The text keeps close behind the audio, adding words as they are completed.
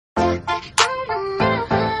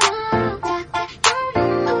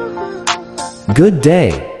Good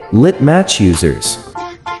day, LITMTCH users.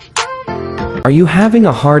 Are you having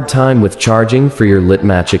a hard time with charging for your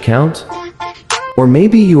LITMTCH account? Or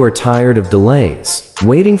maybe you are tired of delays,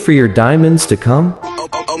 waiting for your diamonds to come?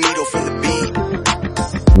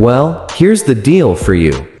 Well, here's the deal for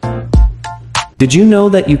you. Did you know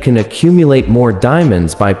that you can accumulate more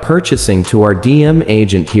diamonds by purchasing to our DM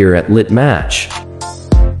agent here at LITMTCH?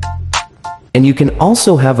 And you can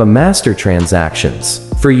also have a master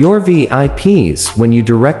transactions for your VIPs when you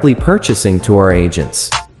directly purchasing to our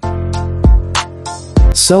agents.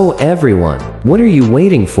 So everyone, what are you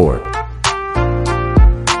waiting for?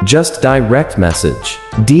 Just direct message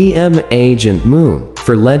DM agent Moon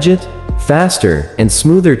for legit, faster, and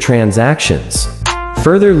smoother transactions.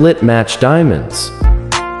 Further LITMTCH diamonds.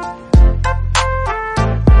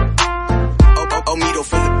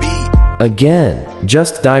 Again,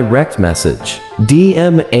 just direct message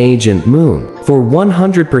DM agent Moon for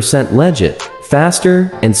 100% legit,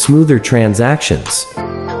 faster, and smoother transactions.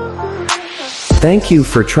 Thank you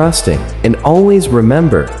for trusting, and always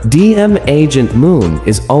remember, DM agent Moon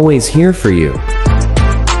is always here for you.